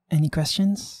Any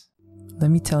questions?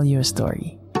 Let me tell you a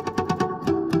story.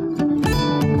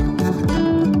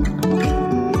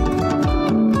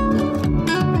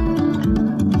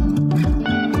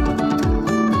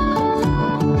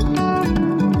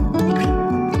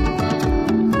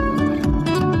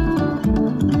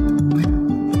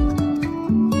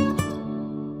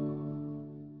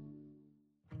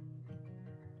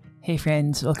 Hey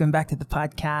friends, welcome back to the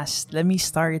podcast. Let me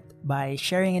start by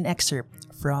sharing an excerpt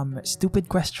from Stupid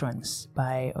Questions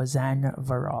by Ozan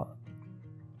Varol.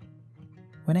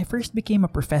 When I first became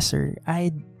a professor,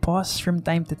 I'd pause from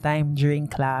time to time during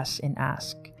class and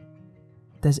ask,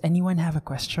 "Does anyone have a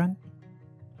question?"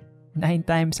 9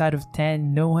 times out of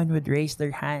 10, no one would raise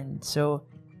their hand, so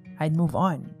I'd move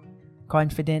on,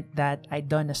 confident that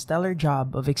I'd done a stellar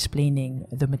job of explaining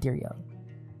the material.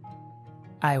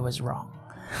 I was wrong.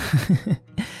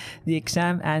 The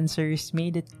exam answers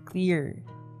made it clear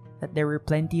that there were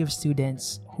plenty of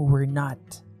students who were not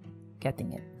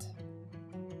getting it.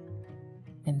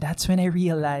 And that's when I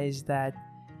realized that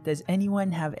 "does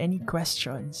anyone have any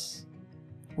questions"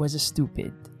 was a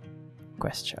stupid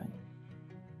question.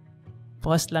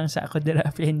 Pause lang sa ako dira,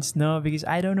 friends, no? Because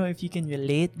I don't know if you can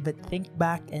relate, but think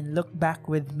back and look back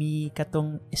with me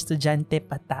katong estudyante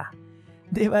pata.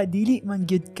 Diba, dili man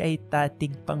gyud kay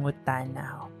tatig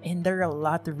pangutana. And there are a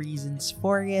lot of reasons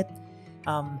for it.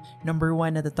 Number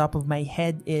one at the top of my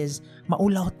head is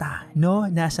maulaw ta, no?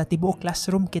 Nasa tibuok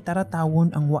classroom kita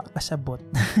ratawon ang wa kasabot.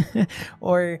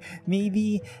 Or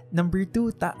maybe number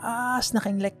 2, taas na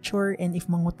kang lecture and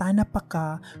if mangutana pa ka,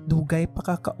 dugay pa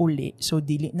ka kauli. So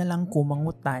dili na lang ko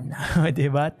mangutana, 'di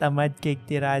ba? Tamad kay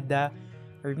tirada.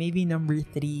 Or maybe number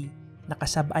 3,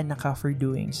 nakasabaan na ka for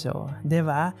doing so.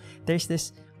 Diba? There's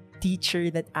this teacher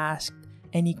that asked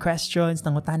any questions,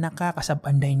 nangutana ka,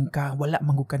 kasabandahin ka, wala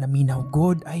manggug ka na minaw.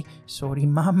 Good, ay, sorry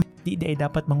ma'am, di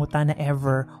dapat mangutana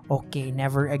ever. Okay,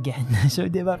 never again. So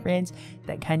diba friends,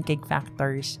 daghan kay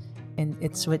factors. And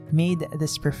it's what made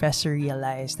this professor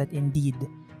realize that indeed,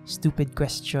 stupid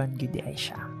question gud ay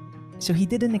siya. So he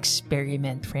did an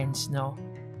experiment, friends, no?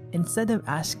 Instead of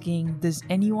asking, "Does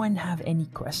anyone have any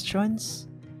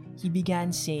questions?" he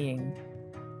began saying,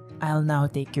 "I'll now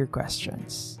take your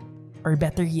questions." Or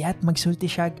better yet, magsulti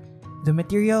siya, "The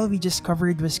material we just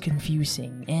covered was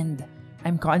confusing and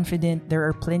I'm confident there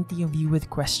are plenty of you with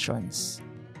questions.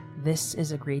 This is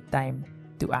a great time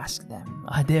to ask them."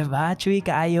 Diba? Chuy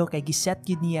kaayo, kay giset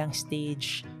yun niya ang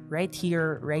stage right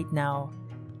here, right now.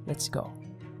 Let's go.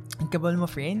 And kabal mo,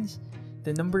 friends,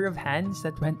 the number of hands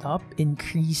that went up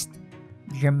increased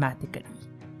dramatically.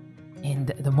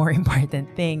 And the more important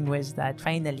thing was that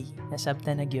finally,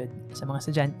 nasabta na gyud sa mga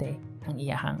estudyante ang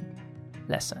iyahang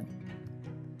lesson.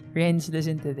 Friends,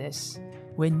 listen to this.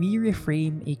 When we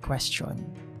reframe a question,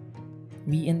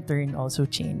 we in turn also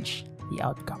change the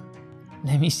outcome.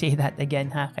 Let me say that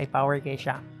again ha, kay power kay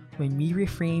siya. When we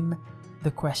reframe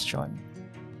the question,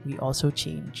 we also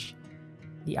change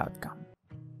the outcome.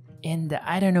 And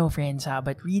I don't know, friends ha,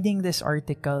 but reading this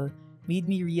article made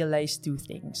me realize 2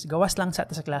 things. Gawas lang sa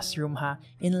classroom ha,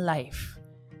 in life.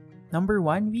 Number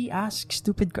 1, we ask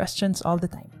stupid questions all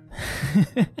the time.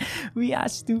 We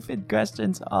ask stupid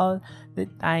questions all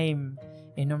the time.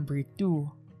 And number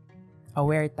 2,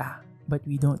 aware ta, but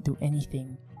we don't do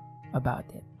anything about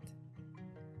it.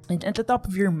 And at the top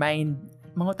of your mind,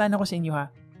 mangutana ko sa inyo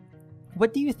ha,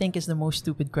 what do you think is the most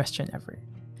stupid question ever?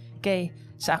 Okay,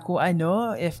 sa ako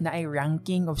if na ay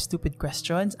ranking of stupid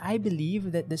questions, I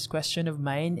believe that this question of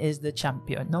mine is the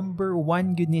champion. Number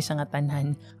 1 gud ni sa nga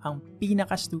tanan, ang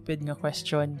pinaka-stupid nga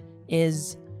question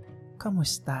is,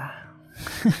 kamusta?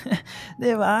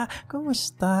 Diba?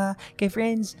 Kamusta? Kay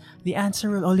friends, the answer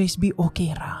will always be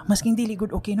okay ra. Masking dili good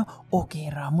okay no?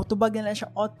 Okay ra. Mutubag na lang siya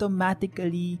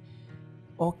automatically.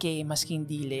 Okay, masking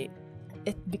dili.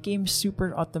 It became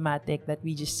super automatic that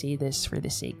we just say this for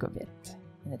the sake of it.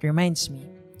 And it reminds me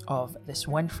of this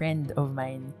one friend of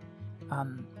mine.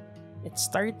 It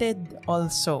started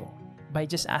also by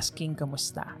just asking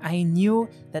kamusta. I knew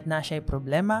that na siya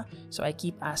problema, so I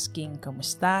keep asking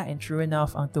kamusta, and true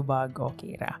enough, ang tubag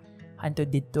okay ra. Hanto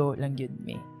dito lang yun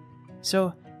me.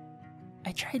 So,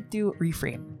 I tried to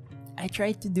reframe. I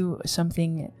tried to do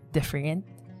something different,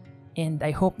 and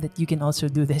I hope that you can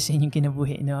also do this in yung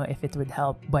kinabuhi, if it would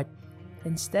help. But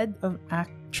instead of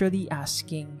actually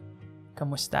asking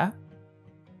kamusta,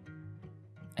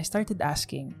 I started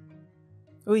asking,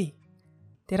 "Uy,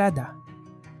 tirada."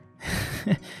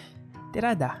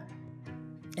 Tirada.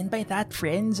 And by that,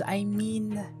 friends, I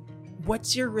mean,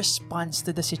 what's your response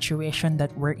to the situation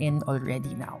that we're in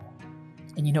already now?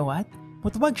 And you know what?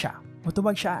 Mutubag siya.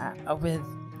 Mutubag siya with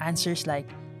answers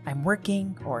like, I'm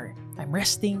working, or I'm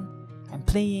resting, I'm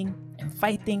playing, I'm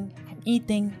fighting, I'm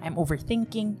eating, I'm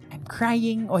overthinking, I'm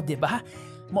crying. O, diba?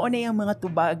 Mao na yung mga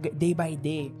tubag day by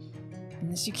day.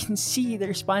 And as you can see, the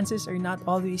responses are not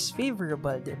always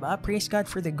favorable, diba? Praise God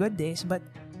for the good days, but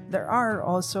there are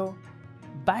also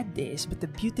bad days. But the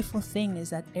beautiful thing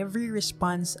is that every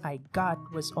response I got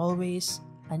was always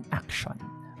an action.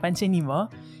 Pansin mo?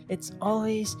 It's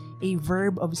always a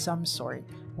verb of some sort.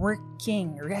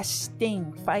 Working,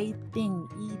 resting, fighting,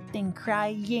 eating,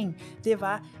 crying.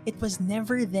 Diba? It was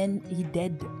never then a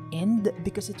dead end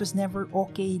because it was never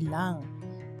okay lang.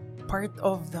 Part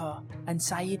of the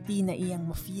anxiety na iyang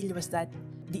ma-feel was that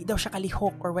di daw siya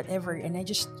kalihok or whatever, and I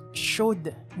just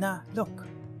showed na, look,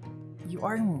 you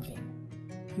are moving.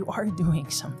 You are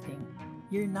doing something.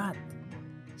 You're not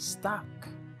stuck.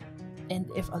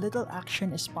 And if a little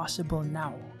action is possible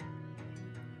now,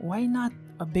 why not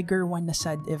a bigger one na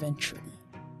sad eventually?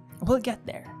 We'll get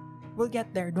there. We'll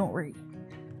get there, don't worry.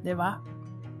 Diba?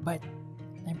 But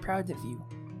I'm proud of you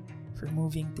for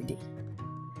moving today.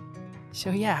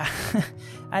 So yeah,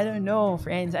 I don't know,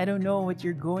 friends. I don't know what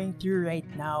you're going through right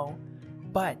now.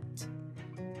 But,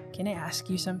 can I ask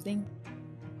you something?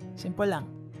 Simple lang.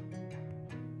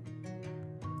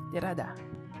 Tirada.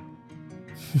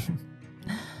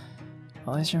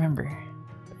 Always remember,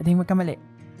 pwedeng magkamali,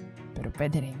 pero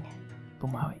pwede rin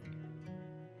bumawi.